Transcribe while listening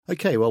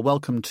Okay, well,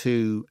 welcome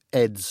to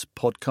Ed's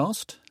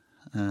podcast.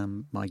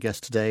 My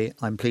guest today,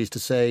 I'm pleased to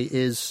say,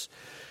 is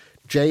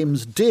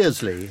James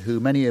Dearsley, who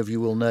many of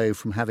you will know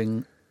from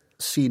having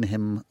seen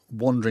him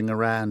wandering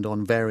around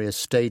on various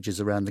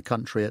stages around the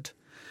country at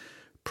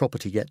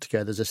property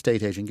get-togethers,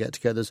 estate agent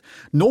get-togethers,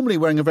 normally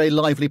wearing a very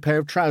lively pair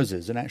of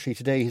trousers. And actually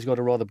today he's got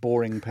a rather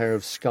boring pair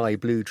of sky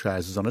blue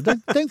trousers on. I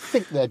don't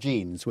think they're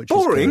jeans, which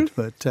boring? is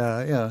good.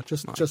 But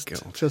just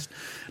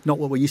not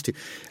what we're used to.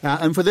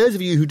 And for those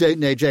of you who don't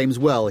know James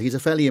well, he's a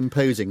fairly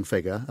imposing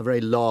figure, a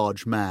very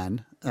large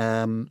man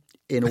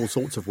in all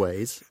sorts of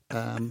ways.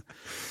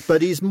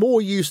 But he's more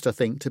used, I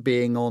think, to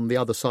being on the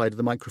other side of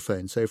the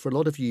microphone. So for a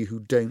lot of you who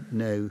don't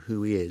know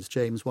who he is,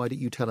 James, why don't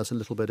you tell us a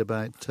little bit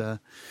about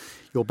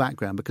your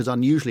background? Because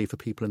unusually for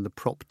people in the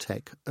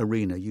PropTech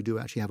arena, you do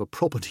actually have a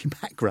property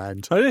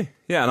background. Oh, do?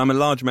 Yeah, and I'm a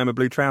large man with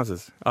blue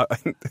trousers.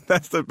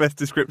 That's the best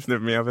description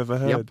of me I've ever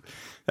heard.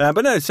 Yep.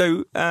 But no,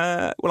 so,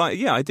 I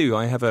do.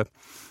 I have a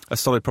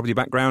solid property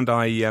background.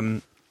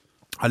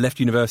 I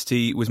left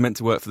university, was meant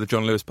to work for the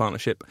John Lewis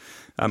Partnership.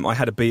 I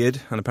had a beard,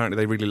 and apparently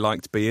they really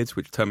liked beards,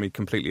 which turned me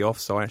completely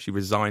off, so I actually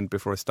resigned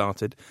before I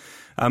started.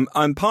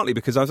 And partly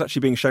because I was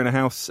actually being shown a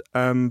house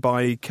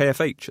by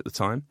KFH at the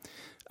time,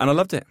 and I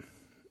loved it.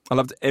 I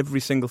loved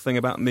every single thing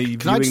about me viewing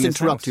this house. Can I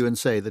just interrupt you and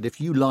say that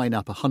if you line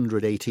up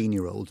 100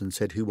 18-year-olds and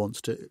said who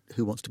wants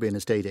to be an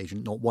estate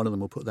agent, not one of them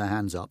will put their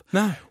hands up.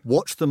 No.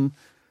 Watch them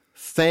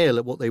fail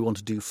at what they want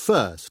to do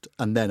first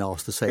and then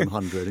ask the same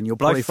 100, and you'll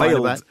probably find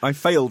about... I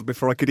failed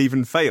before I could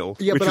even fail,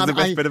 which is the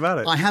best bit about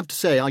it. I have to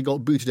say I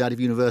got booted out of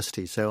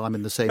university, so I'm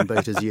in the same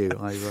boat as you.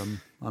 I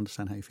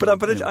understand how you feel.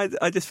 But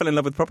I just fell in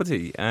love with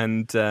property,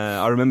 and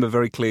I remember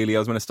very clearly I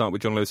was going to start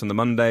with John Lewis on the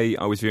Monday.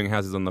 I was viewing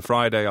houses on the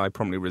Friday. I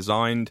promptly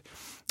resigned.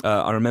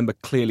 I remember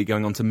clearly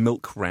going on to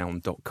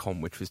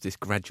milkround.com, which was this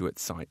graduate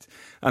site,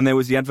 and there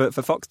was the advert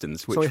for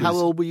Foxtons. Sorry, how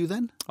old were you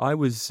then? I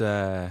was...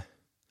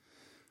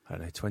 I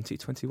don't know, 20,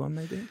 21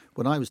 maybe?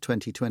 When I was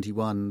 20,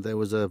 21, there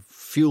was a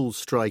fuel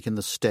strike in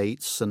the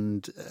States,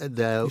 and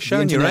You're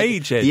showing your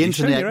age, Ed. The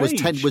internet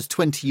was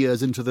 20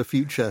 years into the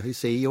future, you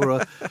see.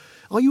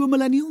 Are you a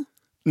millennial?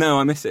 No,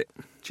 I miss it.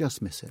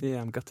 Just miss it? Yeah,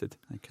 I'm gutted.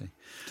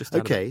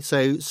 Okay,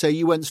 so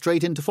you went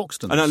straight into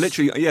Foxtons? No,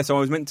 literally, yeah, so I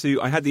was meant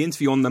to... I had the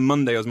interview on the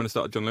Monday, I was meant to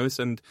start at John Lewis,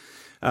 and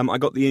I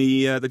got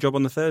the job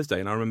on the Thursday,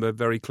 and I remember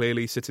very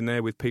clearly sitting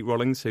there with Pete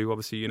Rollings, who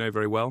obviously you know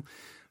very well,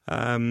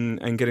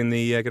 and getting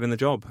the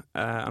job,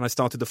 and I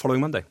started the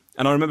following Monday.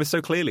 And I remember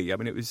so clearly. I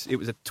mean, it was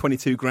a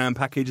 22 grand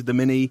package, the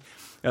mini,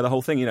 the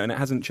whole thing, and it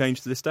hasn't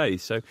changed to this day.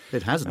 So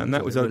it hasn't, and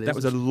that was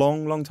a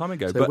long time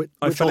ago. So but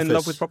I fell in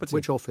love with property.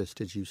 Which office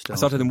did you start? I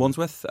started in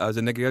Wandsworth. I was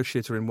a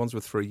negotiator in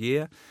Wandsworth for a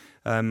year.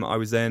 I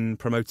was then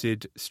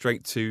promoted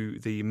straight to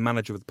the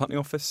manager of the Putney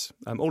office,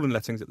 all in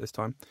lettings at this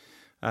time.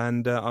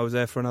 And I was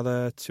there for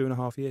another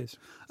 2.5 years.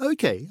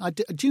 Okay.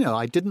 Do you know,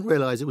 I didn't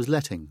realise it was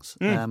lettings.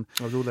 I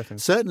was all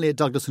lettings. Certainly at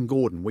Douglas and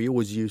Gordon, we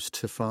always used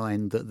to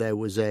find that there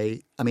was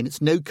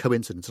it's no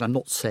coincidence, and I'm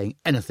not saying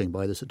anything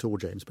by this at all,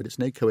 James, but it's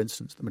no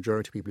coincidence the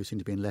majority of people who seem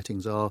to be in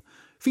lettings are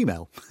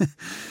female.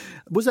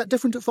 Was that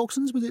different at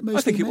Foxtons? Was it mostly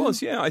I think male? It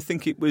was, yeah. I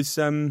think it was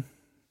a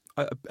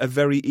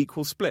very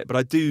equal split. But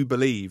I do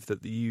believe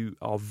that you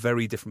are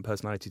very different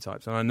personality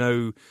types. And I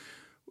know...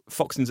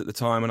 Foxtons at the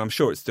time, and I'm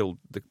sure it's still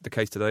the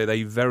case today,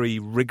 they very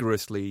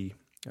rigorously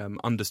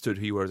understood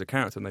who you were as a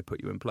character, and they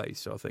put you in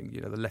place. So I think,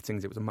 the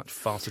lettings, it was a much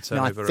faster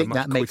turnover. I think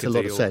that makes a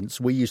lot of sense.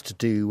 We used to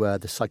do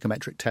the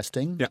psychometric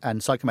testing, yeah.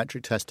 And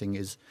psychometric testing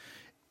is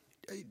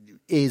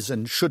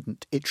and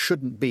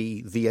shouldn't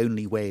be the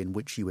only way in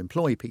which you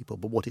employ people.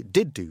 But what it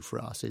did do for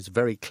us is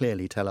very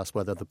clearly tell us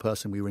whether the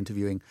person we were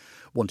interviewing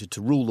wanted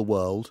to rule the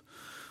world,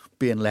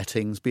 be in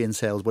lettings, be in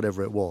sales,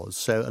 whatever it was.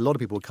 So a lot of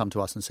people would come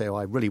to us and say,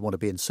 I really want to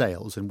be in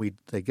sales. And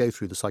they go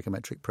through the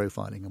psychometric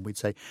profiling, and we'd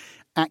say,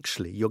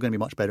 actually, you're going to be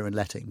much better in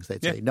lettings.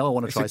 They'd say, no, I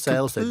want to try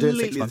sales. They'd do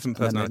it 6 months.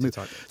 Personality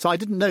type. So I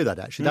didn't know that,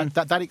 actually.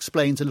 That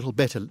explains a little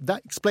bit.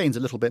 That explains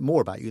a little bit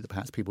more about you that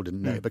perhaps people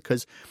didn't know,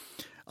 because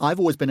I've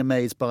always been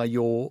amazed by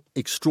your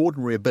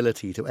extraordinary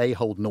ability to A,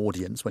 hold an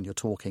audience when you're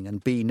talking,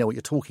 and B, know what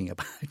you're talking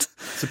about.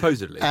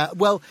 Supposedly.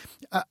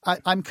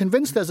 I'm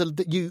convinced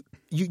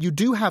you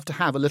do have to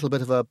have a little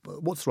bit of a,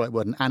 what's the right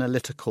word, an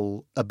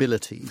analytical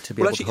ability to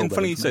be able to hold that information.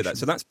 Funny you say that.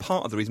 So that's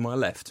part of the reason why I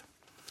left.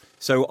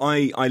 So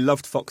I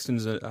loved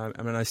Foxtons.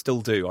 I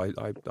still do.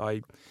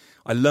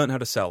 I learned how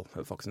to sell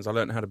at Foxtons. I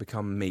learned how to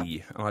become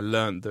me. And I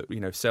learned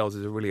that, sales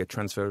is really a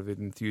transfer of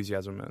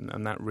enthusiasm,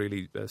 and that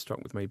really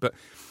struck with me. But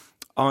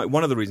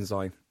one of the reasons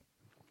I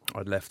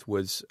left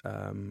was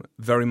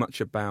very much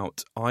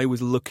about, I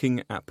was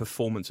looking at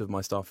performance of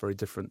my staff very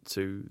different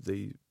to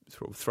the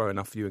sort of throw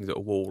enough viewings at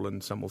a wall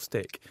and some will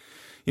stick.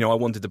 I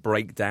wanted to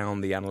break down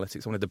the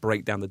analytics. I wanted to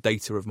break down the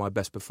data of my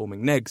best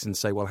performing negs and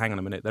say, well, hang on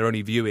a minute, they're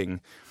only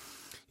viewing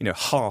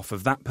half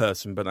of that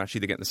person, but actually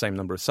they're getting the same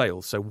number of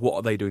sales. So what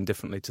are they doing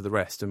differently to the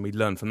rest? And we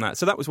learned from that.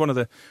 So that was one of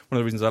the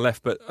reasons I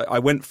left. But I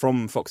went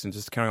from Foxtons,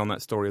 just to carry on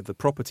that story of the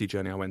property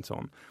journey I went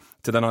on,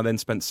 to then I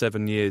spent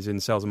 7 years in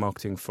sales and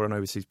marketing for an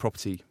overseas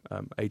property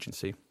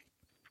agency.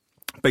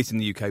 based in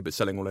the UK but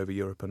selling all over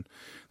Europe and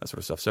that sort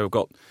of stuff. So I've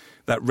got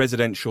that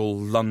residential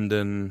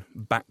London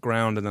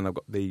background, and then I've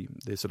got the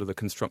sort of the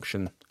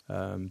construction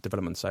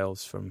development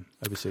sales from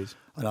overseas.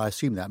 And I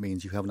assume that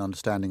means you have an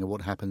understanding of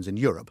what happens in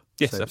Europe.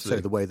 Yes, so, absolutely.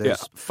 So the way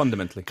those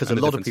fundamentally, because a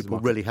lot of people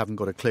really haven't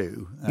got a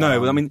clue. No,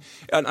 well, I mean,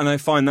 and I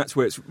find that's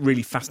where it's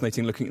really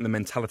fascinating looking at the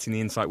mentality and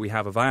the insight we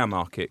have of our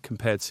market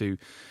compared to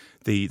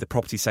the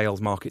property sales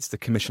markets, the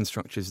commission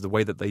structures, the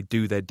way that they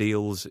do their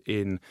deals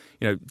in,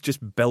 just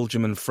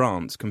Belgium and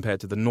France compared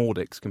to the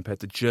Nordics,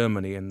 compared to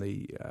Germany, and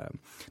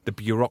the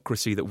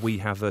bureaucracy that we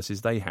have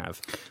versus they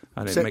have,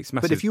 and it makes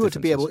massive. But if you were to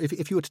be able, differences.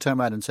 if you were to turn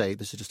around and say,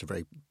 this is just a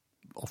very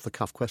off the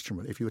cuff question,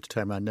 but if you were to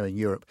turn around knowing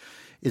Europe,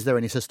 is there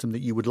any system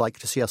that you would like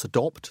to see us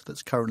adopt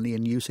that's currently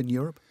in use in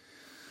Europe?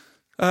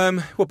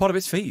 Well, part of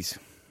it's fees.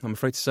 I'm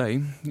afraid to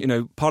say,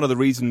 part of the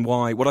reason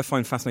why, what I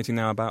find fascinating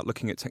now about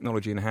looking at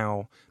technology and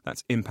how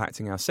that's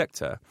impacting our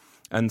sector,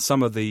 and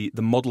some of the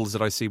models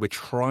that I see we're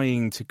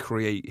trying to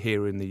create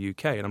here in the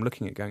UK, and I'm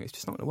looking at going, it's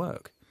just not going to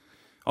work.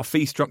 Our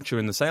fee structure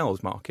in the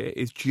sales market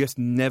is just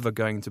never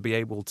going to be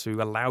able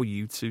to allow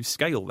you to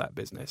scale that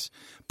business.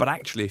 But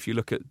actually, if you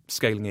look at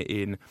scaling it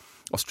in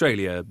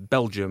Australia,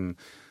 Belgium,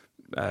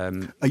 are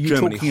you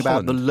Germany, talking Holland,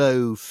 about the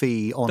low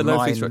fee online? The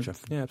low fee structure,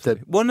 yeah,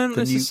 absolutely. Well, no, not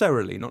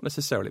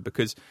necessarily,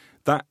 because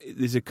that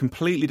is a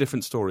completely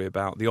different story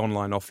about the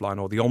online, offline,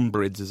 or the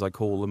on-grids, as I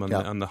call them,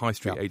 and the high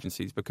street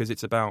agencies, because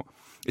it's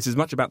as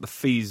much about the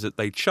fees that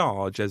they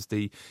charge as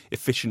the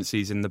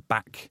efficiencies in the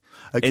back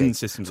end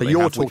systems. So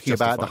you're talking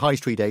about the high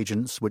street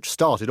agents, which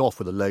started off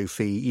with a low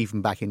fee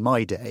even back in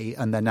my day,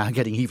 and they're now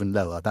getting even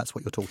lower. That's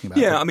what you're talking about.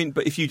 Yeah, I mean,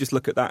 but if you just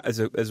look at that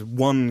as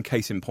one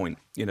case in point,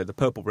 the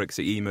purple bricks,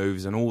 the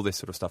e-moves, and all this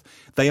sort of stuff,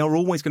 they are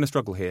always going to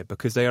struggle here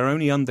because they are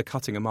only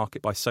undercutting a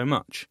market by so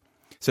much.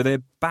 So their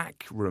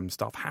backroom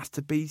stuff has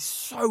to be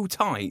so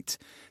tight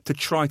to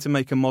try to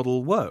make a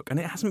model work, and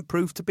it hasn't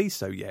proved to be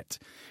so yet.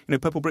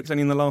 Purple Bricks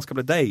only in the last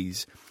couple of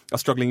days are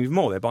struggling even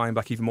more. They're buying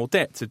back even more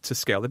debt to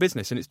scale the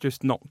business, and it's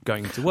just not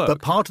going to work.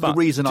 But part of the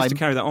reason to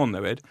carry that on,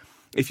 though, Ed,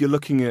 if you're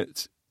looking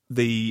at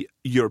the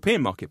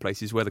European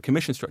marketplaces where the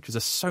commission structures are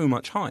so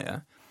much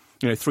higher,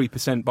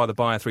 3% by the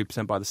buyer,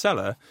 3% by the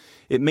seller,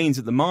 it means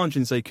that the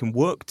margins they can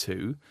work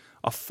to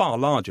are far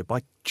larger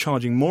by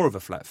charging more of a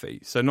flat fee.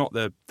 So not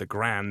the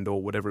grand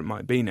or whatever it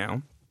might be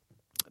now,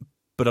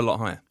 but a lot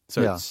higher.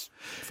 So it's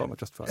far more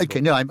justified.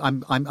 Okay, no,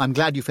 I'm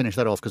glad you finished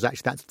that off, because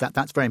actually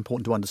that's very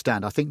important to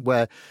understand. I think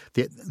where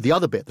the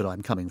other bit that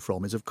I'm coming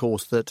from is, of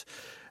course, that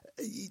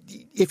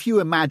if you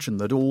imagine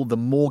that all the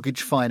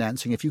mortgage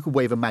financing, if you could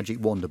wave a magic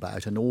wand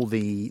about, and all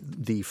the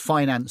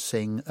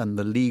financing and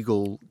the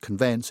legal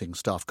conveyancing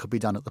stuff could be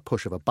done at the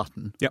push of a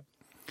button. Yep.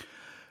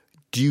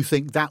 Do you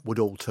think that would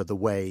alter the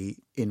way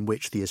in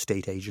which the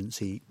estate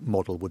agency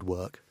model would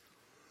work?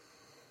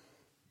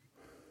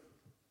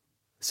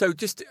 So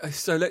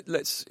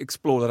let's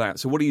explore that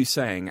out. So what are you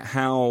saying?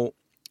 How,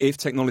 if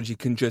technology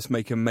can just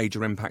make a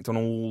major impact on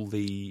all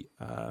the...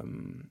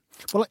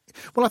 Well,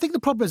 I think the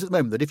problem is at the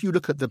moment that if you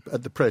look at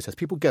the process,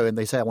 people go and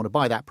they say, I want to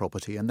buy that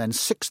property, and then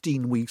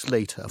 16 weeks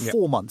later,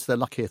 4 months, they're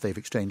lucky if they've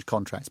exchanged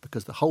contracts,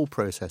 because the whole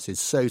process is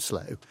so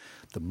slow.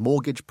 The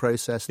mortgage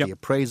process, the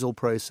appraisal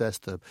process,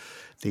 the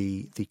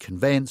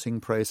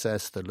conveyancing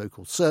process, the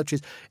local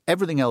searches,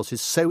 everything else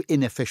is so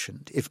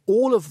inefficient. If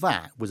all of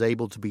that was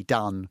able to be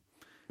done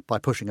by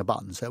pushing a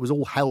button, so it was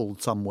all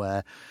held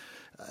somewhere,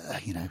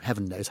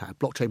 heaven knows how,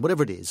 blockchain,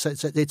 whatever it is. So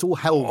it's all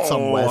held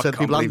somewhere so that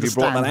people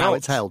understand how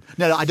it's held.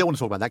 No, I don't want to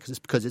talk about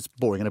that because it's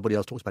boring and everybody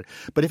else talks about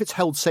it. But if it's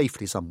held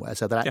safely somewhere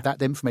so that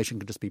information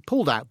can just be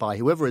pulled out by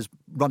whoever is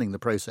running the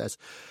process,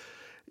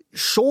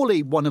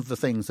 surely one of the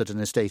things that an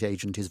estate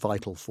agent is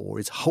vital for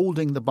is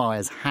holding the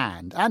buyer's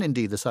hand, and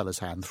indeed the seller's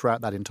hand, throughout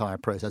that entire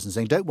process and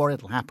saying, don't worry,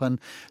 it'll happen,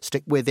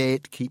 stick with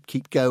it,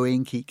 keep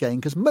going,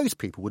 because most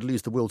people would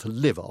lose the will to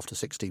live after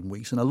 16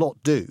 weeks, and a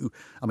lot do.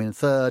 I mean, a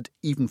third,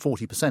 even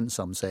 40%,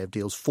 some say, of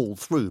deals fall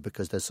through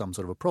because there's some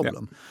sort of a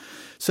problem. Yep.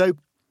 So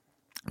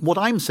what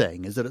I'm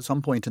saying is that at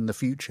some point in the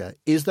future,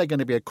 is there going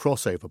to be a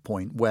crossover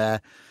point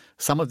where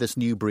some of this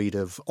new breed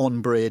of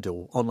on-grid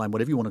or online,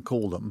 whatever you want to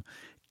call them,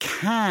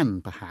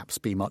 can perhaps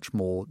be much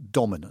more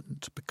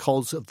dominant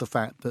because of the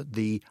fact that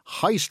the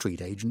high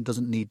street agent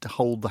doesn't need to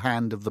hold the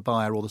hand of the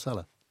buyer or the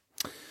seller?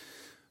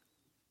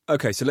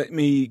 Okay, so let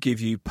me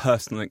give you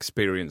personal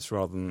experience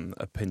rather than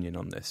opinion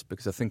on this,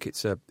 because I think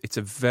it's a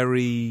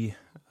very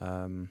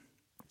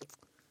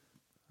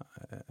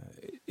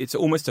it's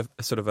almost a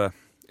sort of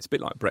it's a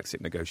bit like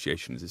Brexit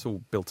negotiations. It's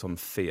all built on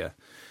fear,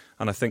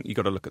 and I think you've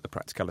got to look at the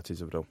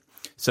practicalities of it all.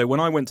 So when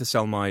I went to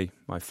sell my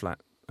flat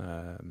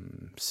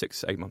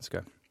 6-8 months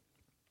ago,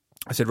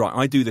 I said, right,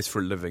 I do this for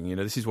a living.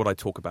 This is what I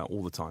talk about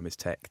all the time is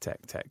tech.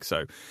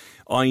 So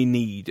I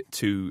need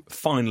to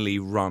finally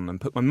run and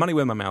put my money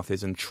where my mouth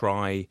is and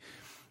try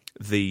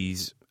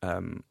these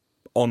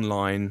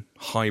online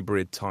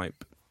hybrid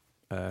type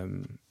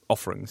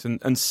offerings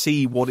and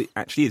see what it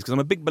actually is. Because I'm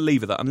a big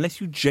believer that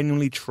unless you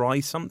genuinely try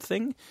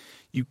something,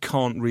 you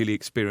can't really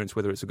experience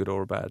whether it's a good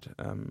or a bad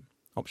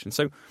option.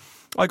 So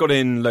I got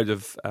in loads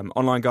of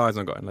online guys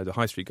and I got in loads of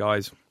high street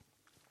guys.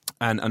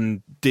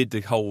 and did the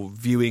whole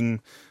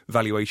viewing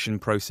valuation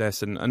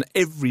process, and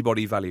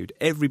everybody valued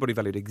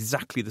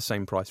exactly the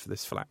same price for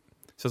this flat.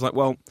 So I was like,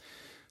 well,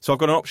 so I've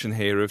got an option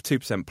here of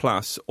 2%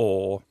 plus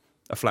or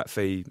a flat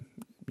fee,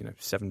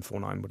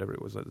 749, whatever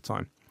it was at the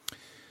time.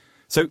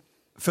 So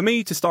for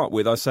me to start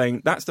with, I was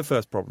saying that's the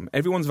first problem.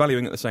 Everyone's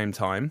valuing at the same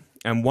time,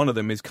 and one of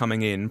them is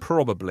coming in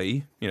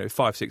probably,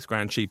 $5-6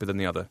 grand cheaper than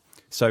the other.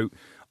 So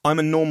I'm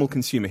a normal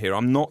consumer here.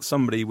 I'm not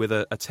somebody with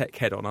a tech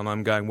head on, and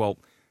I'm going, well,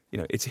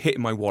 it's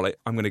hitting my wallet.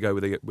 I'm going to go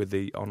with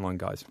the online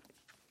guys.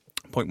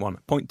 Point one.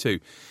 Point two,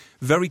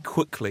 very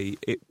quickly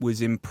it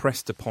was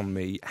impressed upon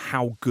me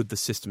how good the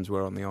systems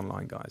were on the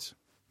online guys.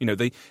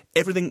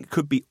 Everything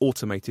could be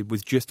automated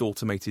was just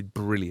automated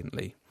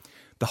brilliantly.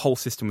 The whole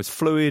system was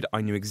fluid. I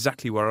knew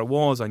exactly where I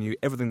was. I knew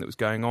everything that was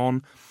going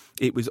on.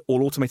 It was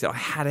all automated. I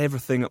had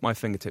everything at my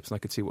fingertips and I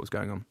could see what was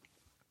going on.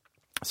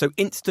 So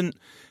instant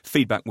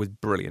feedback was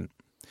brilliant.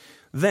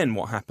 Then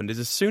what happened is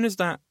as soon as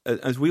that,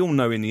 as we all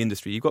know in the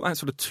industry, you've got that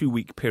sort of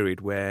 2-week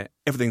period where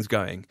everything's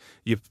going.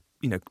 You're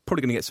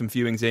probably going to get some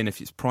viewings in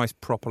if it's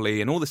priced properly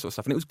and all this sort of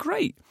stuff. And it was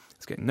great. I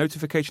was getting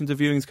notifications of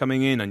viewings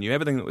coming in. I knew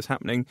everything that was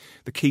happening.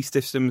 The key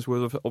systems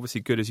were obviously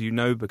good, as you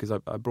know, because I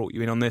brought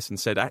you in on this and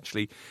said,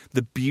 actually,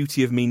 the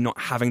beauty of me not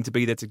having to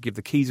be there to give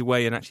the keys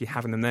away and actually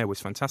having them there was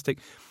fantastic.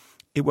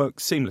 It worked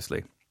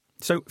seamlessly.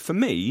 So for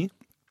me,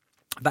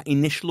 that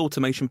initial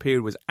automation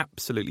period was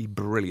absolutely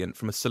brilliant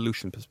from a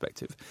solution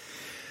perspective.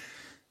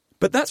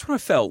 But that's where I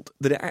felt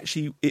that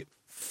it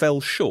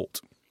fell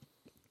short.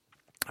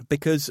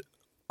 Because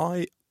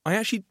I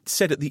actually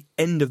said at the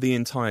end of the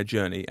entire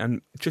journey,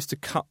 and just to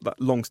cut that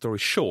long story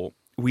short,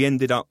 we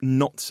ended up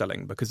not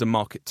selling because the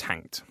market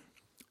tanked.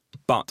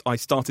 But I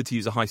started to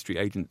use the high street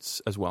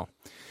agents as well.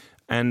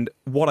 And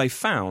what I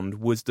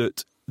found was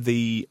that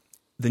the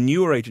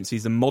newer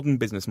agencies, the modern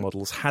business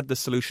models, had the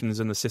solutions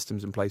and the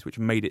systems in place which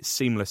made it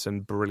seamless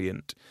and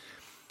brilliant.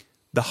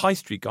 The high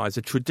street guys,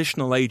 the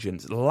traditional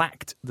agents,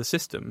 lacked the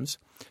systems,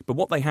 but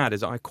what they had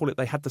is, I call it,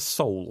 they had the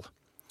soul.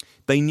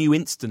 They knew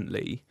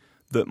instantly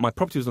that my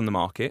property was on the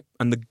market,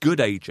 and the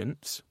good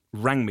agents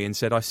rang me and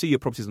said, I see your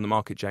property's on the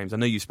market, James. I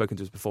know you've spoken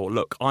to us before.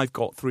 Look, I've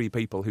got 3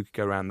 people who could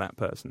go around that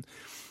person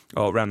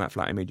or around that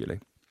flat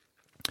immediately.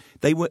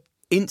 They were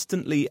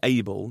instantly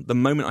able, the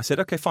moment I said,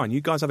 okay, fine,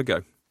 you guys have a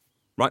go.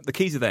 Right, the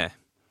keys are there.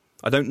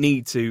 I don't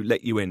need to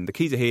let you in. The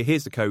keys are here.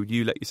 Here's the code.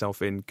 You let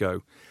yourself in.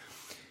 Go.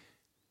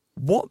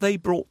 What they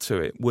brought to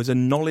it was a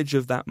knowledge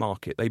of that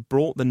market. They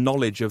brought the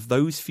knowledge of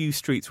those few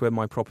streets where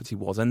my property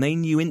was, and they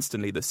knew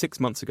instantly that 6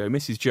 months ago,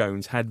 Mrs.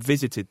 Jones had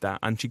visited that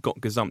and she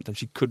got gazumped and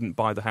she couldn't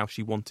buy the house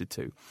she wanted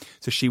to.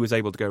 So she was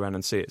able to go around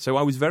and see it. So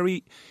I was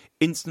very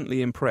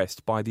instantly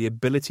impressed by the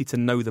ability to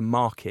know the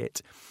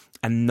market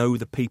and know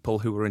the people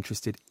who were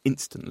interested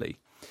instantly.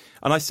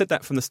 And I said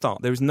that from the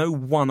start. There is no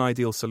one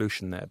ideal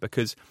solution there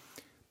because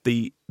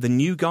the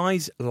new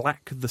guys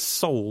lack the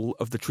soul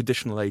of the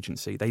traditional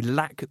agency. They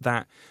lack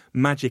that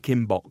magic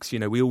inbox.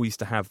 We all used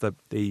to have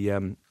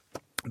the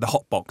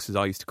hot box, as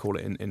I used to call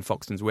it in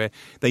Foxtons, where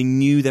they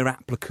knew their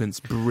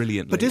applicants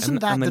brilliantly. But isn't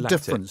that the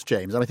difference,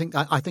 James? I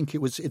think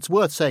it's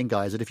worth saying,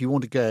 guys, that if you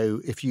want to go,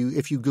 if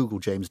you Google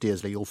James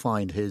Dearsley, you'll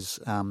find his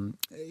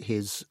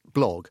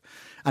blog.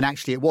 And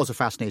actually, it was a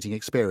fascinating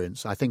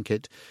experience. I think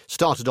it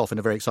started off in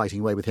a very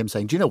exciting way with him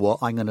saying, do you know what?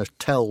 I'm going to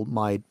tell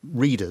my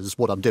readers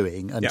what I'm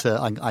doing. And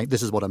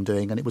this is what I'm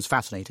doing. And it was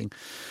fascinating.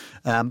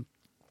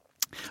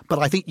 But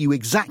I think you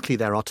exactly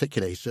there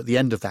articulated at the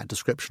end of that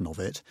description of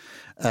it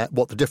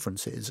what the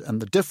difference is.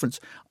 And the difference,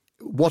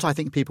 what I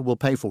think people will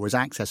pay for is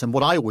access. And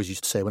what I always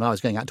used to say when I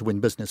was going out to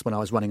win business, when I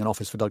was running an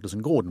office for Douglas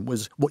and Gordon,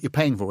 was what you're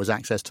paying for is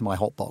access to my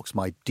hotbox,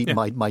 my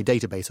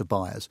database of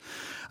buyers.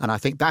 And I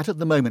think that at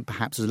the moment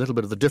perhaps is a little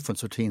bit of the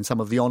difference between some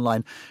of the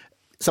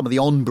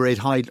on-grid,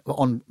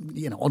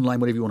 online,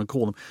 whatever you want to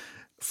call them.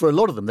 For a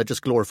lot of them, they're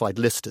just glorified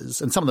listers,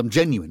 and some of them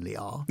genuinely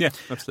are. Yeah,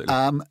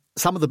 absolutely.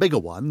 Some of the bigger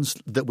ones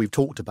that we've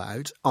talked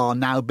about are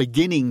now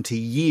beginning to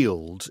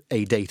yield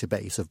a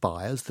database of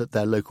buyers that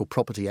their local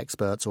property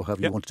experts, or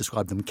however you want to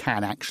describe them,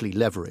 can actually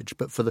leverage.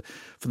 But for the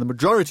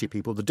majority of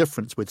people, the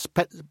difference with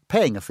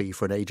paying a fee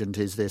for an agent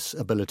is this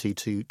ability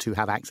to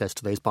have access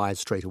to those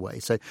buyers straight away.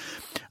 So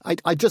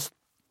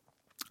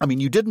I mean,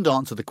 you didn't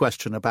answer the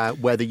question about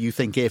whether you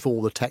think if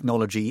all the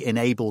technology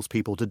enables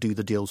people to do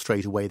the deal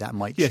straight away, that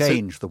might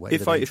change the way.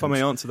 If I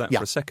may answer that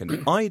for a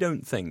second, I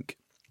don't think.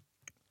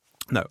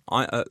 No,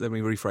 let me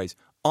rephrase.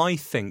 I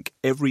think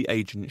every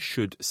agent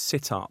should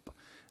sit up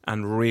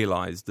and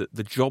realise that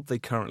the job they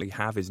currently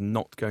have is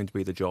not going to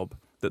be the job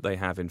that they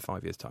have in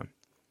 5 years' time.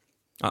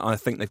 I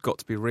think they've got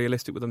to be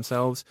realistic with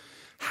themselves.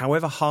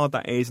 However hard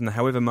that is, and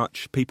however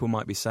much people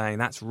might be saying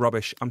that's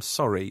rubbish, I'm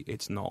sorry,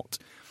 it's not.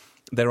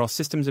 There are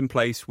systems in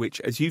place which,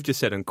 as you've just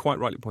said and quite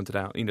rightly pointed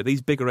out,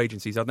 these bigger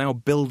agencies are now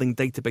building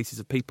databases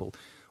of people.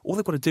 All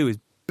they've got to do is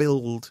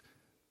build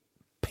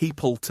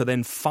people to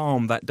then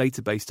farm that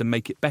database to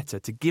make it better,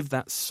 to give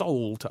that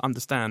soul to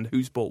understand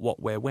who's bought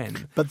what, where,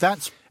 when. But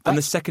that's and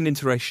the second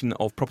iteration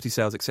of property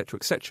sales,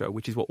 etc.,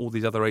 which is what all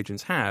these other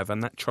agents have,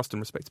 and that trust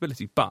and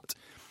respectability. But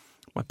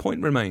my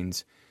point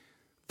remains,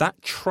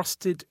 that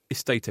trusted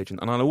estate agent,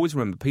 and I'll always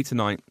remember Peter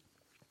Knight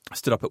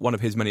stood up at one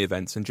of his many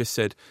events and just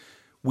said,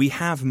 we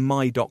have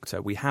my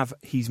doctor,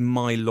 he's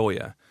my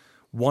lawyer.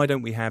 Why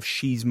don't we have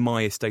she's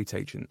my estate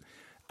agent?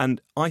 And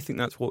I think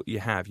that's what you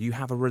have. You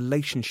have a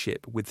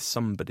relationship with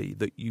somebody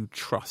that you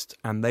trust,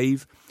 and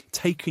they've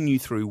taken you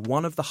through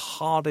one of the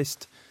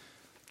hardest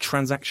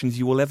transactions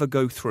you will ever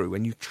go through,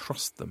 and you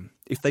trust them.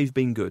 If they've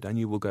been good, and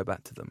you will go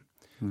back to them.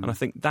 And I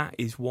think that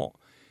is what...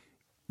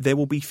 There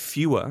will be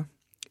fewer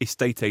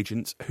estate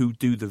agents who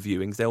do the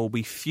viewings. There will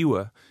be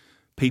fewer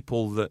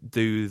people that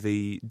do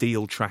the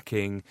deal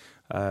tracking,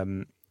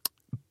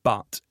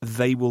 but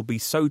they will be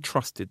so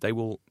trusted. They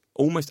will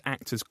almost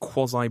act as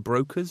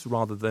quasi-brokers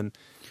rather than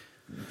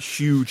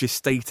huge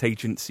estate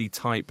agency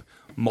type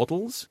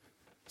models.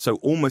 So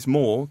almost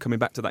more, coming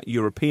back to that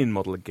European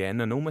model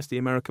again, and almost the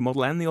American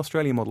model and the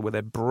Australian model, where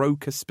they're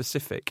broker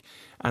specific,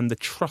 and the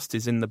trust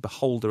is in the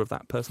beholder of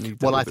that person who.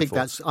 Well, I think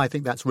that's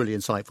really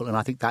insightful, and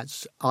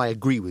I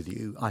agree with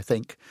you. I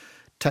think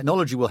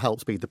technology will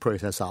help speed the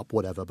process up,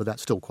 whatever, but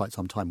that's still quite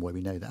some time away.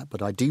 We know that,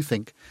 but I do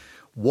think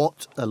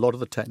what a lot of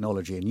the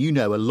technology, and you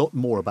know a lot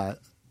more about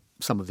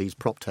some of these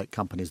PropTech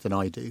companies than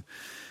I do.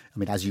 I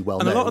mean, as you well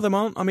know. And a lot of them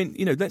aren't. I mean,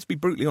 let's be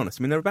brutally honest.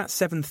 I mean, there are about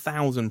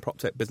 7,000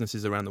 PropTech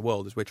businesses around the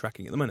world as we're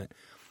tracking at the minute.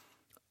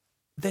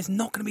 There's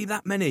not going to be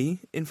that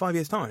many in 5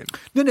 years' time.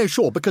 No,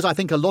 sure, because I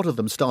think a lot of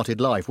them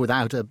started life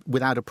without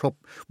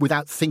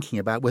thinking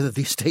about whether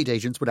the estate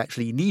agents would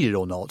actually need it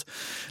or not.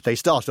 They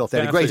started off, they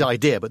had a great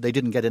idea, but they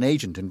didn't get an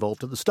agent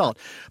involved at the start.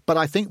 But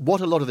I think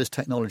what a lot of this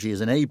technology is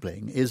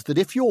enabling is that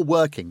if you're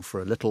working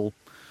for a little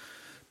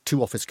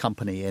two-office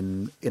company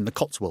in the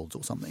Cotswolds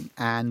or something,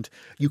 and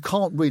you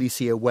can't really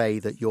see a way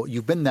that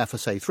you've been there for,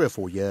 say, 3 or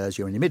 4 years,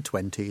 you're in your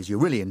mid-20s, you're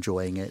really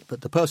enjoying it,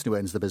 but the person who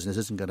owns the business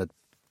isn't going to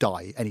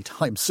die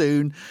anytime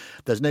soon.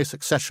 There's no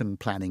succession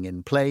planning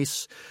in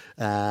place.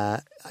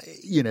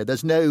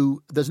 There's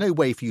no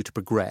way for you to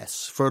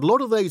progress. For a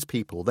lot of those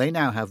people, they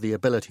now have the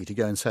ability to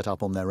go and set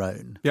up on their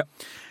own. Yep.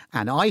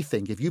 And I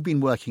think if you've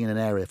been working in an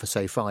area for,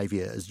 say, 5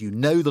 years, you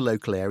know the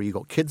local area, you've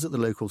got kids at the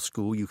local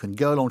school, you can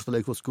go along to the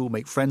local school,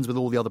 make friends with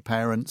all the other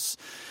parents.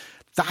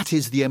 That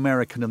is the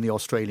American and the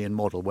Australian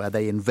model, where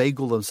they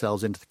inveigle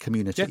themselves into the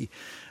community.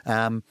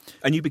 Yeah.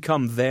 And you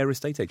become their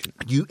estate agent.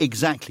 You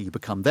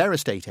become their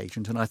estate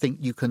agent, and I think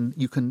you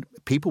can.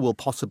 People will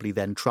possibly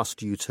then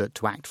trust you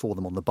to act for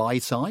them on the buy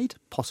side,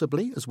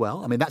 possibly as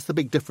well. I mean, that's the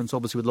big difference,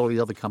 obviously, with a lot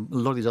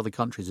of these other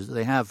countries, is that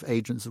they have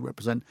agents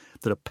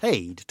that are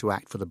paid to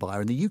act for the buyer.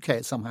 In the UK,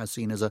 it's somehow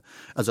seen as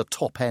a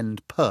top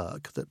end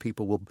perk that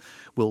people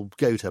will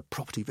go to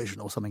Property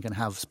Vision or something and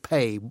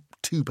pay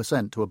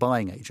 2% to a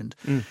buying agent.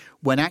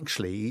 When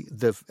actually,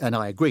 and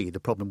I agree, the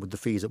problem with the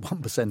fees at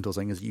 1% or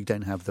something is you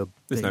don't have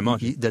there's no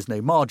margin. There's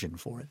no margin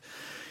for it.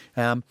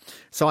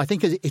 So I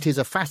think it is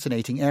a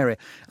fascinating area.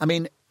 I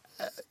mean,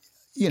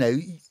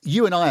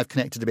 you and I have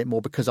connected a bit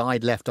more because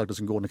I'd left Douglas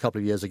 & Gordon a couple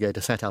of years ago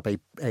to set up a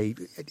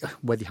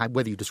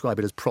whether you describe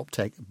it as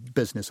PropTech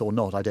business or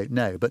not, I don't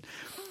know. But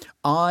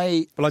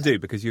I do,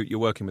 because you're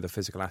working with a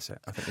physical asset.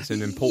 I think it's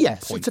an important point.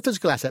 Yes, it's a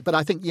physical asset. But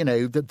I think,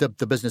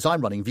 the business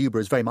I'm running, Vuber,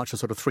 is very much a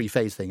sort of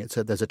three-phase thing.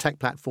 There's a tech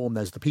platform,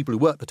 there's the people who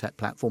work the tech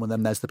platform, and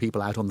then there's the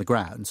people out on the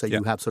ground. So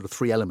you have sort of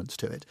 3 elements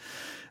to it.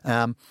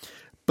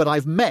 But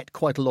I've met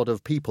quite a lot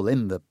of people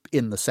in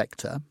the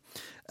sector,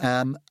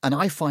 and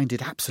I find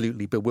it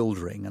absolutely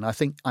bewildering. And I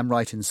think I'm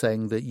right in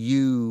saying that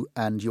you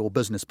and your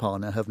business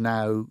partner have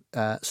now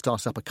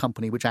started up a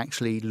company which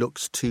actually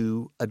looks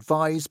to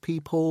advise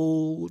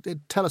people.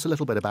 Tell us a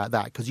little bit about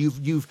that, because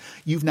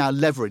you've now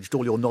leveraged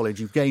all your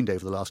knowledge you've gained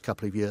over the last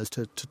couple of years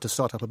to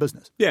start up a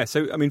business. Yeah.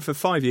 So I mean, for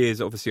 5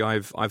 years, obviously,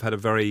 I've had a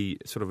very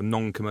sort of a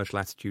non-commercial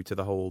attitude to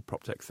the whole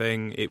PropTech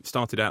thing. It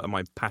started out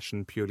my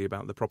passion purely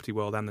about the property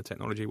world and the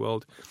technology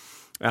world.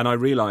 And I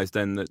realised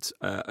then that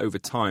over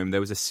time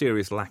there was a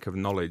serious lack of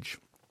knowledge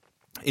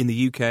in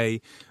the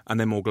UK and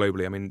then more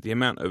globally. I mean, the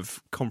amount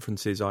of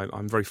conferences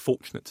I'm very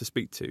fortunate to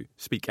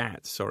speak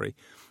at,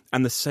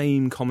 and the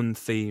same common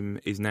theme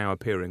is now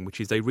appearing, which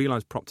is they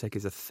realise PropTech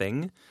is a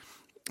thing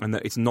and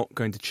that it's not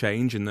going to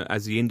change, and that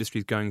as the industry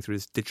is going through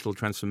this digital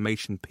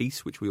transformation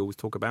piece, which we always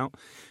talk about,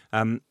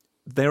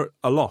 they're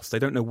lost. They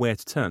don't know where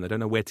to turn. They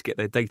don't know where to get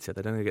their data.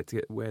 They don't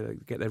know where to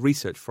get their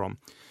research from.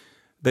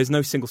 There's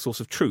no single source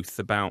of truth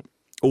about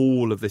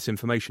all of this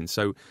information.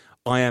 So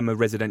I am a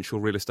residential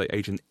real estate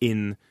agent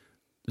in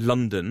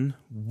London.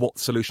 What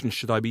solutions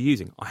should I be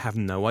using? I have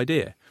no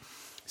idea.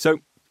 So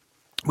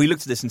we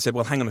looked at this and said,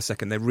 well, hang on a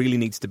second. There really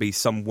needs to be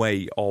some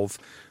way of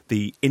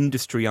the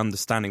industry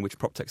understanding which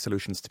PropTech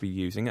solutions to be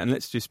using. And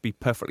let's just be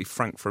perfectly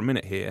frank for a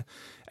minute here.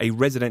 A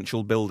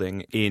residential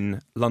building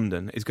in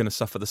London is going to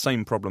suffer the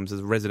same problems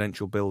as a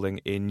residential building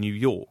in New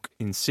York,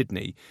 in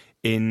Sydney,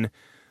 in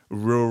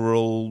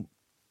rural,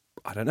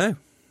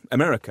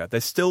 America.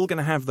 They're still going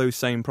to have those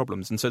same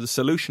problems. And so the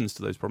solutions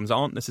to those problems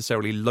aren't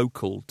necessarily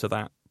local to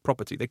that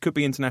property. They could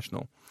be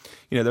international.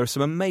 There are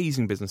some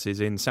amazing businesses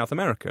in South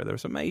America. There are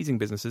some amazing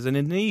businesses in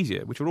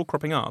Indonesia, which are all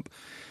cropping up.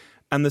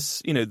 And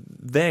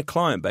their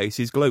client base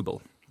is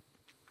global.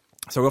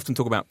 So we often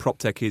talk about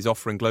PropTech is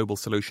offering global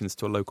solutions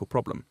to a local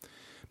problem.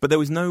 But there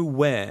was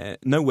nowhere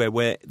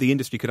where the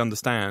industry could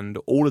understand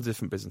all the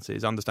different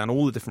businesses, understand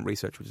all the different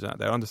research which is out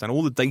there, understand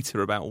all the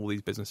data about all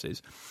these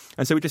businesses.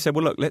 And so we just said,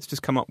 well, look, let's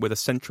just come up with a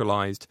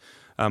centralized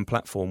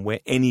platform where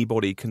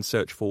anybody can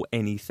search for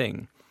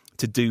anything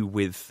to do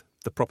with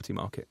the property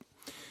market.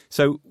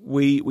 So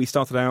we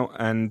started out,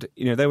 and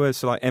there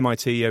was like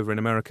MIT over in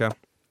America,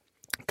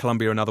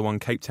 Columbia, another one,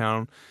 Cape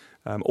Town.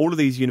 All of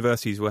these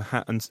universities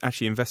and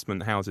actually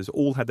investment houses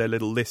all had their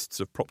little lists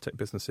of PropTech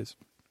businesses.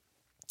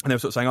 And they were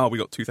sort of saying, we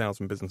got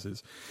 2,000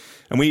 businesses.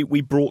 And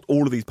we brought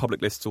all of these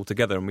public lists all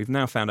together, and we've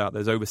now found out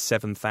there's over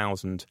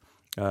 7,000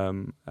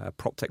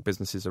 PropTech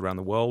businesses around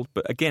the world.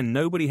 But again,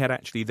 nobody had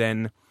actually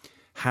then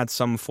had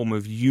some form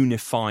of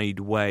uniform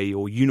way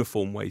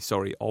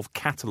of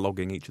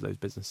cataloguing each of those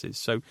businesses.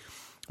 So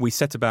we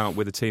set about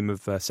with a team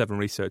of 7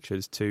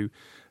 researchers to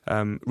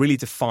really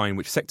define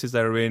which sectors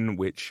they were in,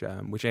 which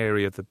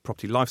area of the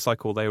property life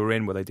cycle they were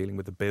in. Were they dealing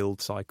with the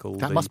build cycle?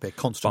 That must be a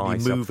constantly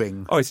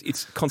moving.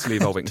 It's constantly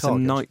evolving. It's a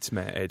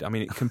nightmare, Ed. I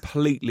mean, it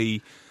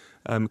completely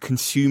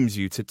consumes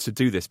you to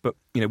do this. But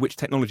which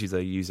technologies are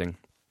they using?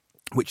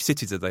 Which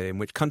cities are they in?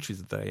 Which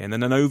countries are they in?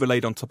 And then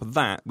overlaid on top of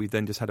that, we've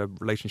then just had a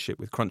relationship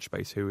with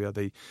Crunchbase, who are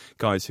the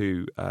guys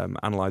who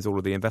analyse all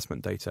of the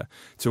investment data,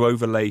 to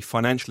overlay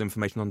financial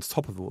information on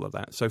top of all of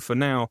that. So for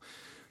now,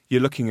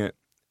 you're looking at,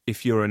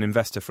 if you're an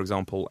investor, for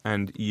example,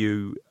 and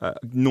you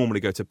normally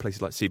go to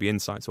places like CB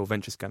Insights or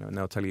Venture Scanner, and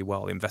they'll tell you,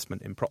 well,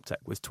 investment in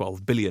PropTech was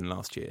 12 billion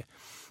last year.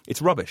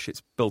 It's rubbish.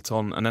 It's built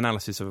on an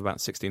analysis of about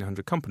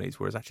 1,600 companies,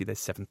 whereas actually there's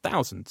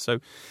 7,000. So,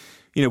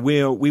 we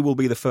will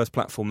be the first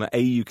platform that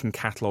you can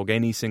catalogue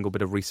any single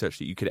bit of research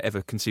that you could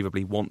ever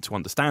conceivably want to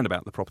understand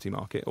about the property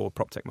market or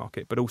PropTech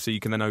market, but also you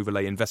can then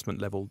overlay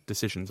investment level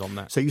decisions on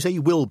that. So you say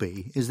you will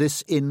be. Is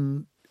this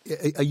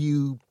are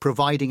you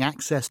providing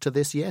access to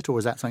this yet, or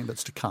is that something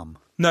that's to come?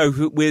 No,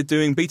 we're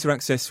doing beta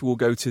access. Will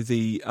go to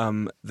the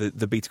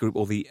beta group,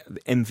 or the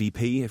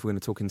MVP, if we're going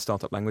to talk in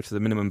startup language, so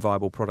the minimum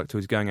viable product,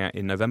 who's going out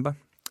in November.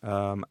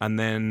 And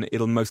then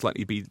it'll most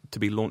likely be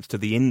launched to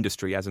the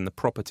industry, as in the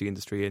property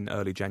industry, in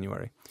early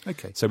January.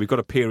 Okay. So we've got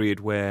a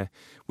period where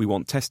we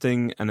want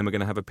testing, and then we're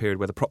going to have a period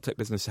where the PropTech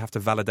businesses have to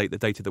validate the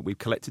data that we've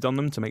collected on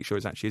them to make sure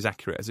it's actually as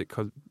accurate as it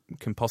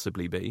can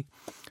possibly be,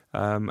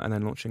 and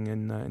then launching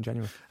in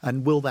January.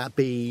 And will that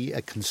be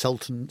a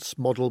consultant's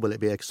model? Will it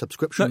be a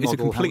subscription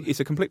model? It's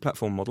a complete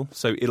platform model.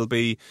 So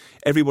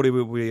everybody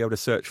will be able to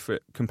search for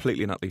it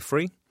completely and utterly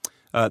free.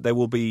 There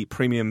will be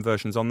premium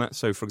versions on that.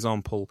 So, for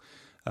example,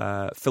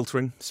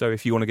 filtering. So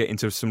if you want to get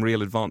into some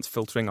real advanced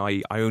filtering,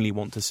 I only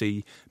want to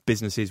see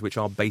businesses which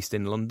are based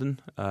in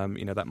London.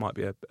 That might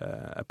be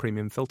a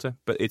premium filter,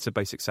 but it's a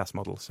basic SaaS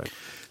model, so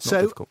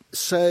not difficult.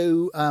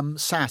 So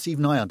SaaS,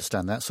 even I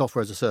understand that,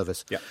 software as a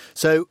service. Yeah.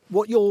 So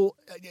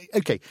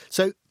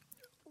So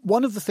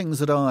one of the things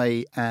that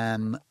I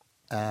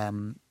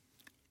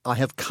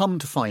have come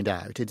to find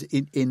out is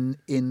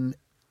in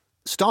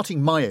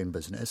starting my own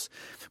business,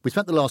 we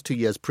spent the last 2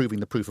 years proving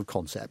the proof of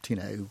concept.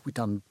 We've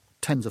done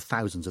tens of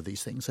thousands of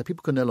these things, so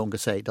people can no longer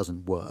say it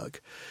doesn't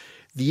work.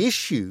 The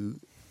issue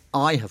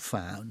I have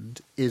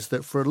found is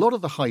that for a lot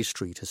of the high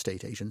street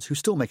estate agents, who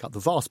still make up the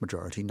vast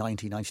majority,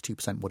 90,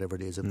 92%, whatever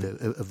it is, of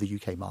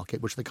the UK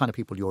market, which are the kind of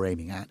people you're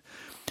aiming at,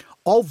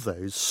 of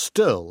those,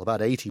 still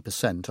about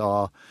 80%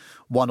 are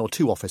one or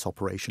two office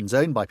operations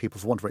owned by people,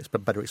 for want of a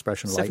better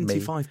expression, like me.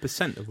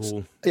 75% of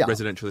all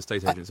residential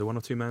estate agents are one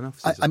or two man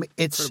offices. I mean,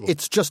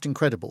 it's just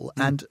incredible.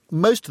 And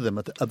most of them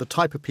are the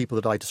type of people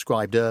that I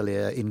described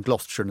earlier in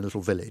Gloucestershire in a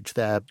little village.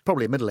 They're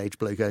probably a middle-aged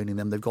bloke owning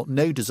them. They've got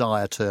no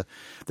desire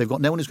they've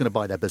got no one who's going to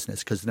buy their business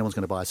because no one's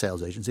going to buy a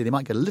sales agency. They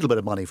might get a little bit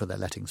of money for their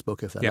lettings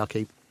book if they're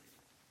lucky.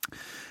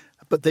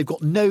 But they've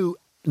got no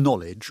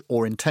knowledge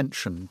or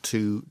intention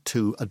to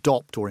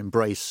adopt or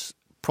embrace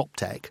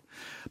PropTech,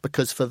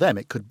 because for them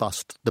it could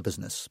bust the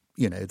business.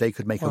 They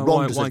could make a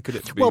wrong decision. Why could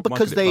it because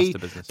bust the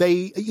business?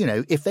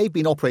 If they've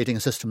been operating a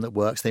system that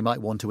works, they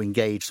might want to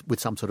engage with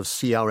some sort of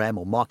CRM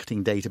or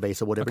marketing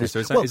database or whatever it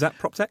is. So is that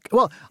PropTech?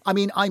 Well, I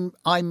mean,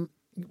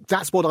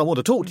 that's what I want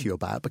to talk to you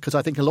about, because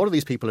I think a lot of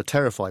these people are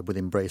terrified with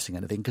embracing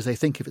anything because they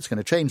think if it's going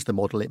to change the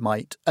model, it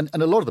might. And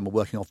a lot of them are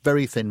working off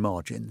very thin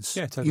margins.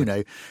 Yeah,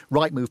 totally.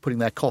 Rightmove putting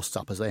their costs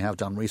up, as they have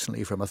done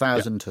recently, from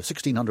 1,000 to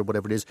 1,600,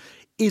 whatever it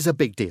is a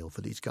big deal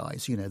for these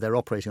guys. They're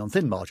operating on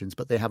thin margins,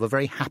 but they have a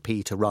very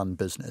happy to run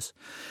business.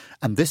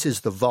 And this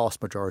is the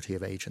vast majority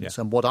of agents.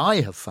 Yeah. And what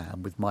I have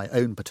found with my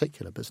own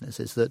particular business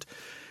is that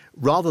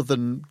rather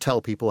than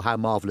tell people how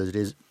marvellous it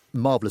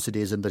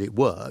is and that it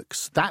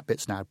works, that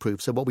bit's now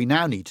proved. So what we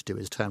now need to do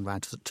is turn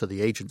around to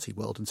the agency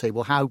world and say,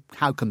 well,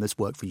 how can this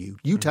work for you?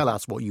 You tell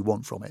us what you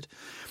want from it.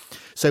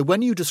 So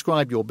when you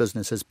describe your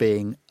business as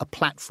being a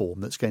platform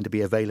that's going to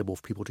be available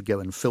for people to go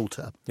and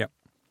filter,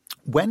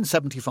 when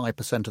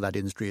 75% of that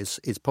industry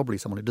is probably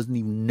someone who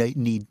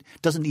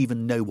doesn't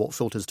even know what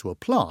filters to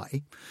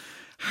apply,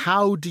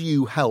 How do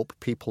you help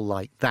people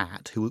like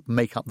that who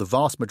make up the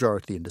vast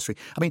majority of the industry?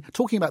 I mean,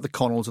 talking about the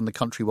Connells and the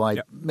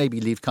Countrywide,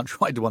 maybe leave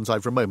Countrywide to one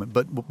side for a moment,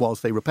 but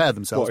whilst they repair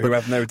themselves. Who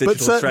have no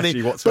digital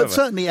strategy whatsoever. But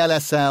certainly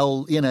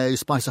LSL,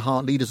 Spicer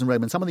Hart, Leaders and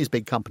Roman, some of these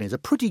big companies are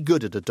pretty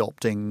good at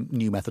adopting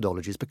new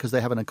methodologies because they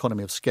have an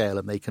economy of scale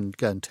and they can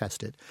go and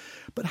test it.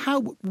 But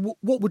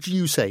what would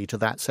you say to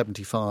that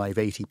 75,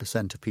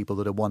 80% of people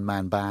that are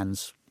one-man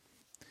bands?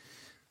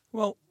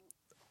 Well,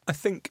 I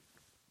think,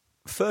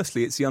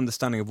 firstly, it's the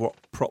understanding of what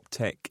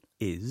PropTech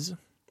is.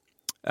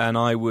 And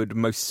I would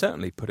most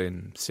certainly put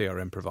in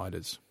CRM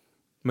providers.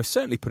 Most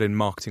certainly put in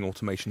marketing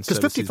automation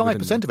services. Because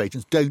 55% of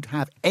agents don't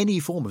have any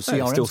form of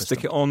CRM still system.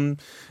 Stick it on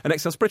an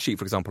Excel spreadsheet,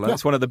 for example.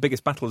 That's one of the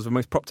biggest battles of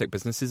most PropTech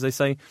businesses. They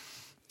say,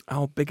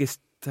 our biggest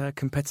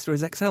competitor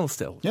is Excel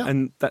still. Yeah.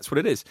 And that's what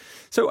it is.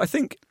 So I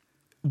think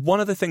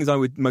one of the things I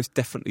would most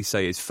definitely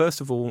say is,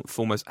 first of all,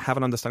 foremost, have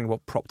an understanding of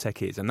what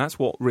PropTech is. And that's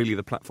what really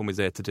the platform is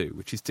there to do,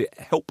 which is to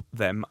help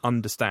them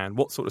understand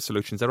what sort of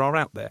solutions there are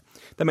out there.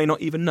 They may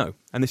not even know.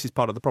 And this is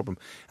part of the problem.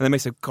 And they may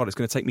say, God, it's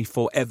going to take me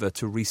forever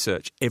to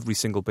research every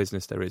single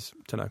business there is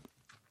to know.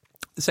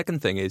 The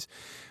second thing is,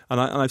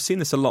 and I've seen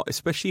this a lot,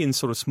 especially in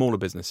sort of smaller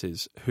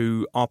businesses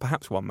who are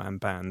perhaps one-man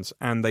bands,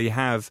 and they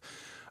have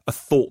a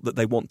thought that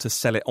they want to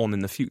sell it on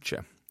in the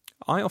future.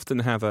 I often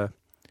have an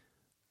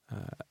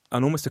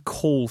almost a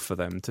call for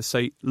them to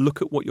say,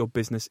 look at what your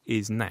business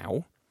is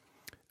now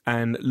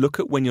and look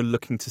at when you're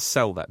looking to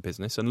sell that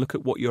business and look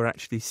at what you're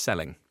actually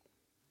selling.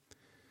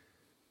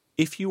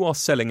 If you are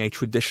selling a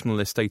traditional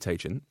estate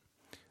agent,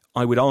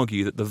 I would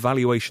argue that the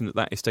valuation that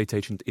that estate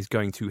agent is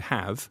going to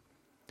have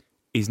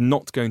is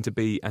not going to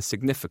be as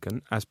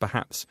significant as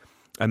perhaps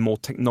a more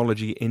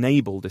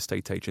technology-enabled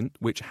estate agent,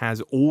 which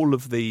has all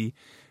of the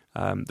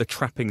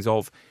trappings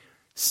of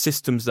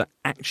systems that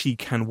actually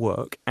can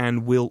work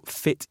and will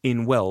fit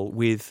in well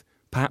with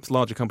perhaps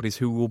larger companies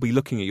who will be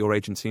looking at your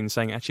agency and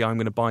saying, actually, I'm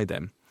going to buy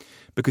them.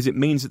 Because it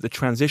means that the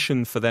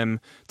transition for them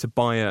to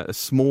buy a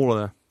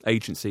smaller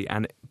agency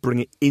and bring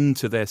it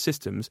into their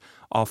systems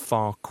are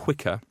far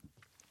quicker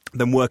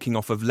than working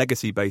off of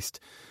legacy-based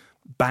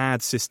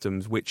bad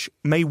systems which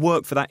may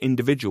work for that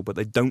individual, but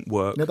they don't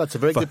work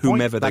for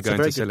whomever they're going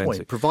to sell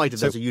into. Provided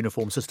there's a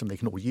uniform system they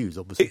can all use,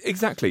 obviously.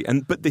 Exactly.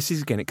 But this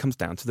is, again, it comes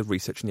down to the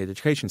research and the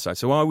education side.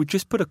 So I would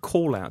just put a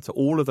call out to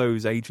all of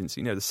those agents,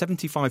 the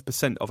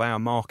 75% of our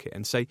market,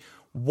 and say,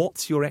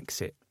 what's your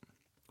exit?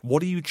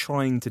 What are you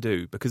trying to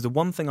do? Because the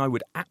one thing I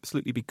would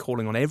absolutely be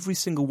calling on every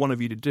single one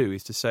of you to do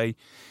is to say,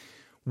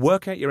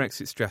 work out your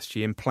exit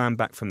strategy and plan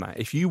back from that.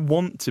 If you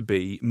want to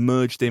be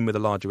merged in with a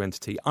larger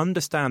entity,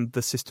 understand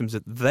the systems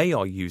that they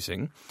are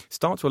using,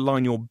 start to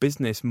align your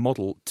business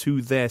model to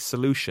their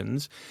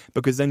solutions,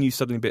 because then you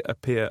suddenly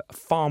appear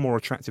far more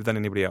attractive than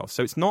anybody else.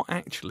 So it's not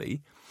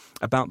actually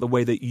about the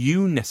way that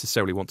you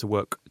necessarily want to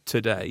work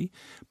today,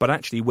 but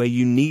actually where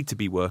you need to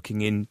be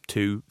working in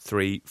 2,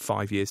 3,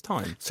 5 years'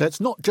 time. So it's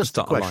not just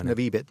a question of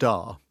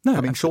EBITDA. No, I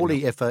mean,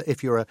 surely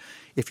if you're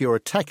a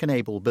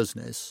tech-enabled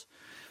business,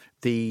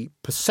 the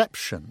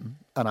perception,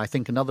 and I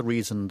think another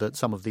reason that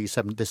some of this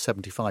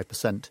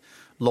 75%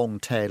 long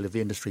tail of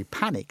the industry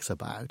panics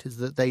about, is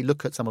that they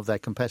look at some of their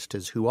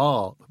competitors who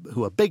are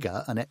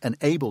bigger and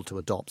able to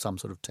adopt some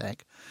sort of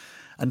tech,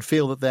 and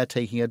feel that they're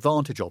taking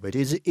advantage of it.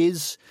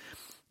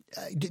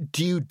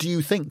 Do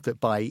you think that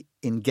by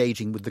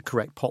engaging with the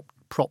correct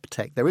prop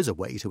tech, there is a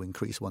way to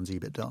increase one's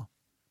EBITDA?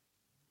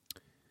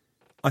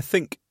 I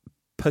think,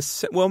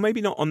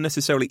 maybe not on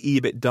necessarily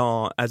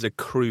EBITDA as a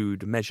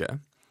crude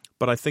measure.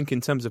 But I think in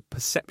terms of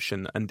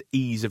perception and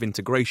ease of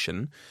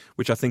integration,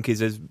 which I think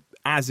is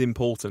as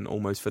important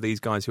almost for these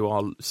guys who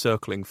are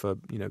circling for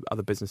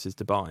other businesses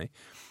to buy,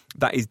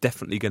 that is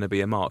definitely going to be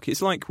a mark.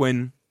 It's like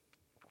when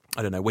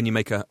you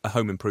make a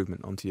home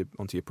improvement onto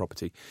your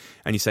property,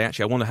 and you say,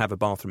 actually, I want to have a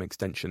bathroom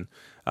extension,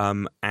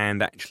 and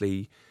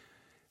actually,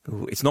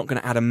 it's not going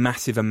to add a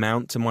massive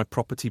amount to my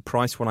property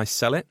price when I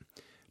sell it.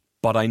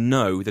 But I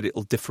know that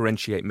it'll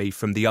differentiate me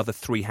from the other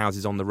 3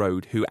 houses on the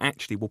road who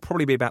actually will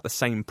probably be about the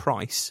same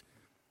price,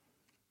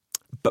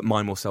 but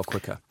mine will sell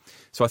quicker.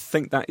 So I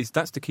think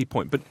that's the key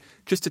point. But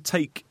just to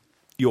take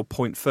your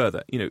point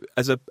further,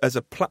 as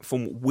a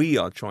platform, we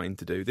are trying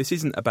to do, this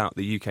isn't about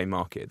the UK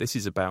market. This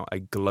is about a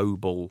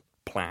global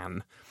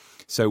plan.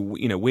 So,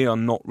 we are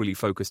not really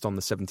focused on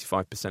the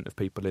 75% of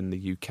people in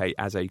the UK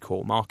as a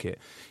core market.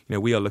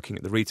 We are looking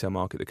at the retail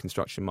market, the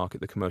construction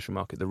market, the commercial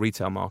market, the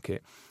retail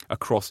market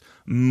across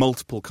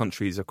multiple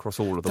countries across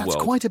all of the world.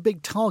 That's quite a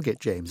big target,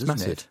 James,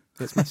 isn't it?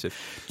 It's massive.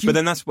 But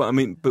then that's what I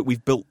mean. But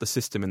we've built the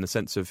system in the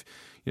sense of,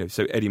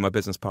 so Eddie, my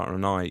business partner,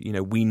 and I,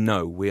 we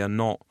know we are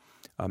not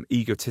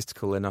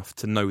egotistical enough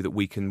to know that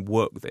we can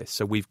work this.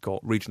 So we've got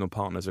regional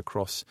partners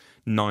across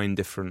 9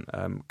 different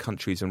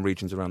countries and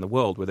regions around the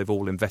world where they've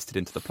all invested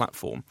into the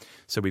platform.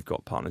 So we've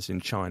got partners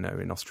in China,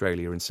 in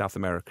Australia, in South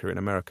America, in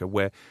America,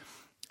 where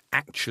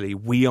actually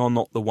we are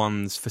not the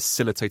ones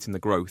facilitating the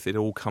growth. It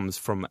all comes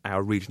from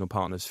our regional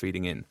partners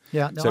feeding in.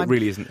 Yeah, no, so it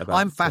really isn't about.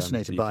 I'm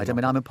fascinated by it. I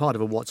mean, I'm a part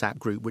of a WhatsApp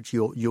group, which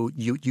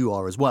you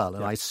are as well,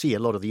 and I see a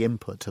lot of the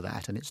input to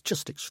that, and it's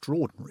just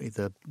extraordinary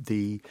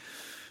the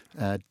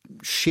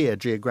sheer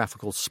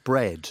geographical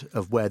spread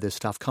of where this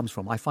stuff comes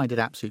from. I find it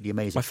absolutely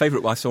amazing. My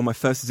favourite, I saw my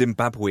first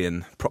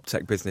Zimbabwean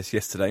PropTech business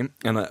yesterday,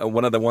 and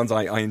one of the ones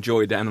I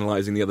enjoyed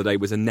analysing the other day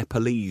was a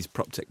Nepalese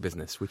PropTech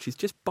business, which is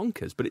just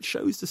bonkers, but it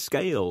shows the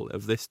scale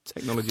of this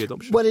technology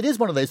adoption. Well, it is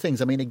one of those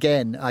things. I mean,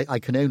 again, I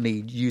can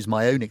only use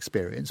my own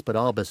experience, but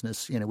our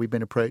business, we've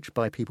been approached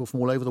by people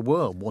from all over the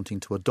world wanting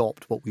to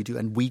adopt what we do,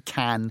 and we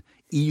can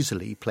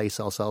easily place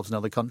ourselves in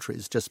other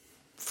countries just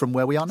from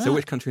where we are now. So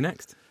which country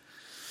next?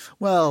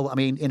 Well, I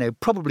mean,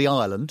 probably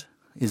Ireland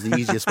is the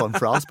easiest one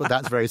for us, but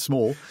that's very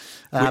small.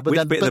 Which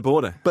bit of the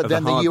border? But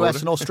then the US border?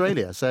 and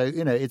Australia. So,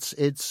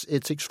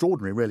 it's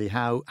extraordinary, really,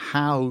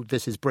 how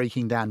this is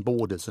breaking down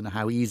borders and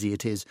how easy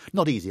it is.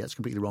 Not easy, that's a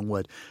completely wrong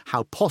word.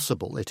 How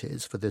possible it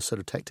is for this sort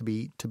of tech to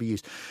be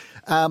used.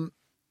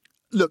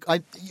 Look, I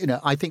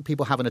think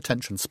people have an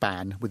attention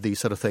span with these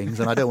sort of things,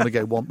 and I don't want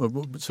to go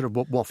sort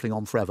of waffling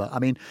on forever. I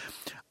mean,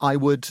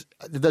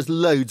 there's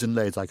loads and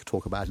loads I could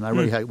talk about, and I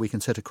really hope we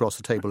can sit across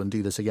the table and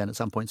do this again at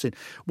some point soon.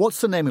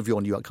 What's the name of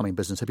your new upcoming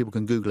business so people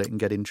can Google it and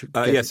get into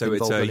it? So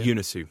it's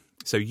Unisu.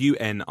 So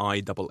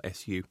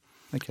UNISSU.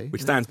 Okay.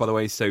 Which stands, by the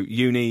way, so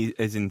uni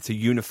is in to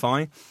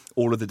unify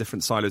all of the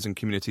different silos and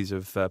communities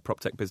of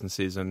PropTech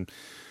businesses and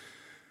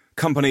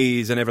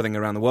companies and everything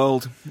around the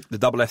world. The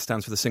double S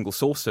stands for the single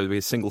source, so there'll be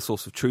a single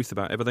source of truth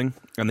about everything.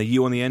 And the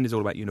U on the end is all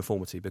about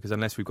uniformity, because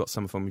unless we've got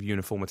some form of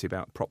uniformity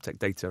about PropTech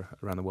data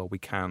around the world, we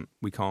can't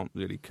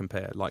really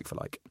compare like for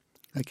like.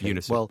 Okay.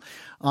 Unisu. Well,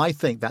 I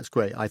think that's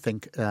great. I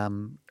think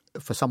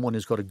for someone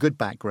who's got a good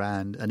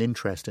background and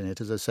interest in it,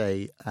 as I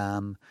say,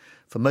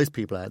 for most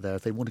people out there,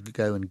 if they want to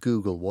go and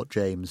Google what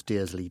James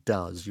Dearsley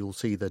does, you'll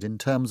see that in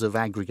terms of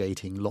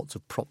aggregating lots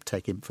of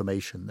PropTech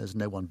information, there's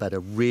no one better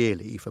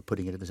really for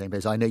putting it in the same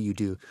place. I know you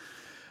do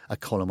a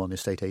column on the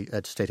State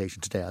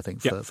Agent today, I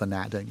think, for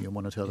Nat, don't you, and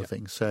one or two other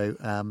things. So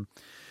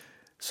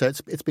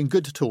it's been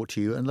good to talk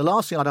to you. And the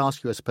last thing I'd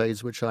ask you, I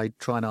suppose, which I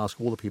try and ask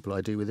all the people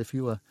I do with, if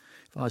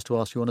I was to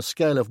ask you on a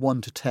scale of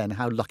 1 to 10,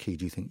 how lucky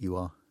do you think you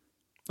are?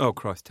 Oh,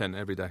 Christ, 10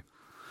 every day.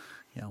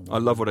 Yeah, I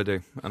love what I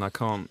do, and I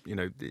can't,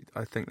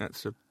 I think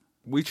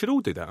we should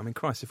all do that. I mean,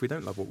 Christ, if we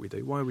don't love what we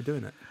do, why are we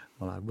doing it?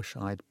 Well, I wish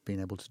I'd been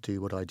able to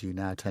do what I do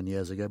now 10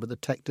 years ago, but the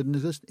tech didn't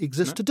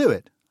exist to do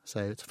it.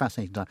 So it's a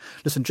fascinating time.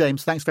 Listen,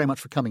 James, thanks very much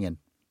for coming in.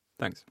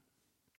 Thanks.